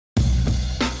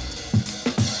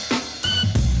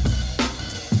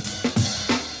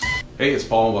Hey, it's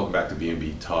Paul and welcome back to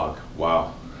B&B Talk.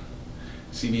 Wow,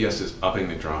 CBS is upping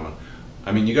the drama.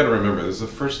 I mean, you got to remember, this is the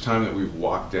first time that we've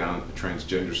walked down a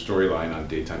transgender storyline on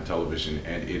daytime television,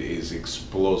 and it is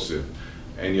explosive,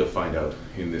 and you'll find out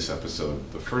in this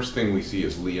episode. The first thing we see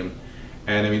is Liam,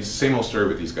 and I mean, it's the same old story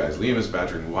with these guys. Liam is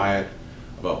badgering Wyatt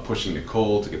about pushing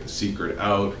Nicole to get the secret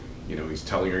out. You know, he's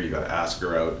telling her you got to ask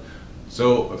her out.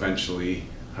 So eventually,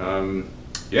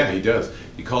 yeah, he does.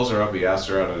 He calls her up, he asks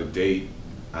her out on a date,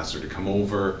 asks her to come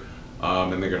over,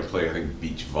 and they're going to play, I think,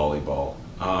 beach volleyball.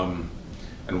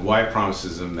 And Wyatt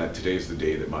promises him that today's the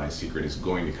day that my secret is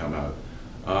going to come out.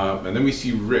 And then we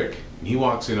see Rick, and he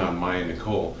walks in on Maya and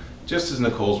Nicole, just as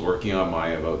Nicole's working on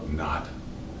Maya about not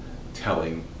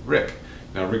telling Rick.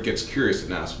 Now Rick gets curious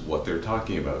and asks what they're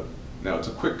talking about. Now it's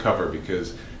a quick cover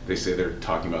because they say they're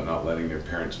talking about not letting their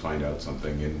parents find out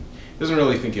something, and he doesn't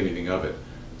really think anything of it.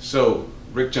 So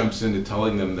Rick jumps into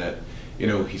telling them that, you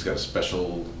know, he's got a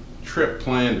special trip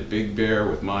planned to Big Bear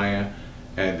with Maya,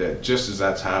 and that just as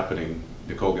that's happening,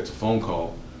 Nicole gets a phone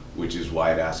call, which is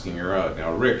Wyatt asking her out.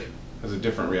 Now Rick has a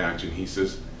different reaction. He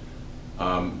says,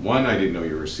 one, I didn't know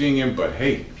you were seeing him, but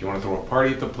hey, if you want to throw a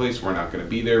party at the place, we're not going to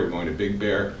be there. We're going to Big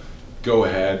Bear. Go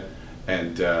ahead.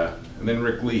 And then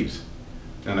Rick leaves.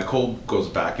 Now Nicole goes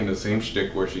back into the same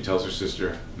shtick where she tells her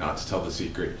sister not to tell the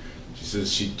secret. She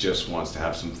says she just wants to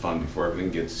have some fun before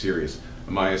everything gets serious.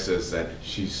 Maya says that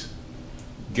she's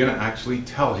gonna actually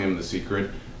tell him the secret,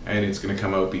 and it's gonna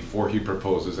come out before he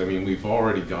proposes. I mean, we've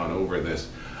already gone over this,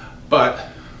 but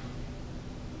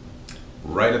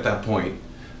right at that point,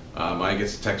 Maya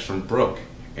gets a text from Brooke,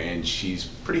 and she's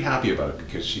pretty happy about it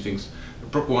because she thinks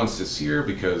Brooke wants to see her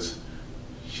because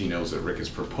she knows that Rick is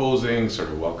proposing, sort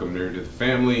of welcoming her to the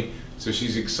family. So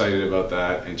she's excited about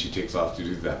that, and she takes off to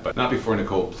do that. But not before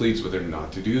Nicole pleads with her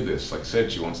not to do this. Like I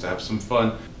said, she wants to have some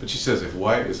fun. But she says if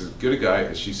Wyatt is as good a guy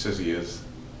as she says he is,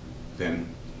 then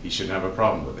he shouldn't have a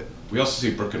problem with it. We also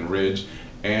see Brooke and Ridge,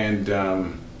 and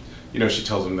you know, she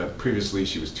tells him that previously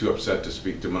she was too upset to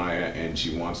speak to Maya, and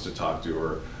she wants to talk to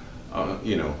her,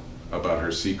 you know, about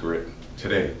her secret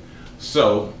today.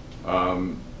 So,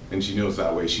 and she knows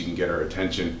that way she can get her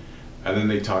attention. And then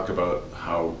they talk about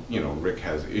how, you know, Rick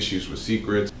has issues with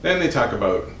secrets. Then they talk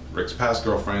about Rick's past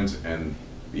girlfriends and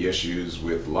the issues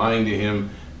with lying to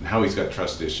him and how he's got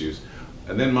trust issues.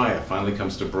 And then Maya finally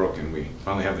comes to Brooke, and we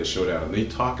finally have this showdown. And they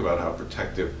talk about how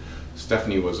protective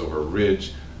Stephanie was over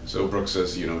Ridge. So Brooke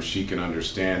says, you know, she can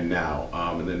understand now.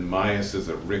 And then Maya says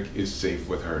that Rick is safe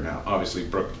with her now. Obviously,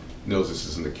 Brooke knows this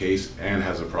isn't the case and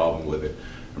has a problem with it.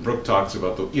 And Brooke talks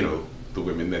about the, you know, the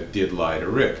women that did lie to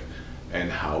Rick, and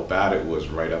how bad it was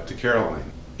right up to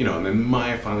Caroline. You know, and then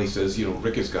Maya finally says, you know,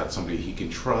 Rick has got somebody he can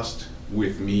trust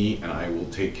with me, and I will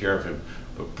take care of him.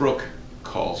 But Brooke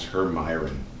calls her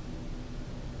Myron.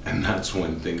 And that's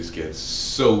when things get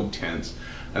so tense.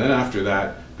 And then after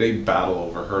that, they battle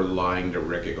over her lying to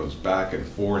Rick. It goes back and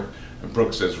forth. And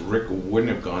Brooke says Rick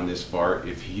wouldn't have gone this far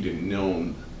if he'd have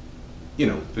known, you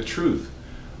know, the truth.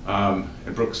 And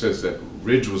Brooke says that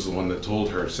Ridge was the one that told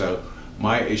her. So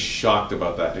Maya is shocked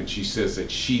about that, and she says that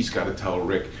she's got to tell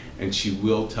Rick, and she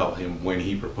will tell him when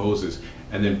he proposes.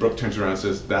 And then Brooke turns around and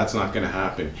says, that's not going to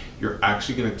happen. You're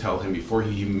actually going to tell him before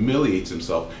he humiliates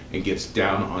himself and gets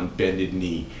down on bended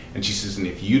knee. And she says, and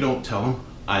if you don't tell him,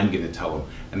 I'm going to tell him.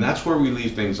 And that's where we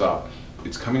leave things off.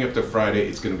 It's coming up to Friday.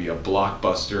 It's going to be a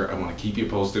blockbuster. I want to keep you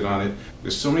posted on it.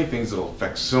 There's so many things that will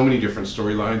affect so many different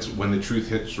storylines when the truth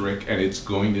hits Rick, and it's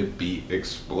going to be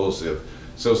explosive.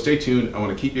 So stay tuned. I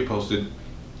want to keep you posted.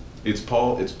 It's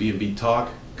Paul. It's B&B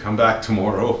Talk. Come back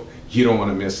tomorrow. You don't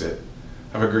want to miss it.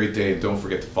 Have a great day, and don't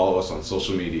forget to follow us on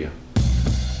social media.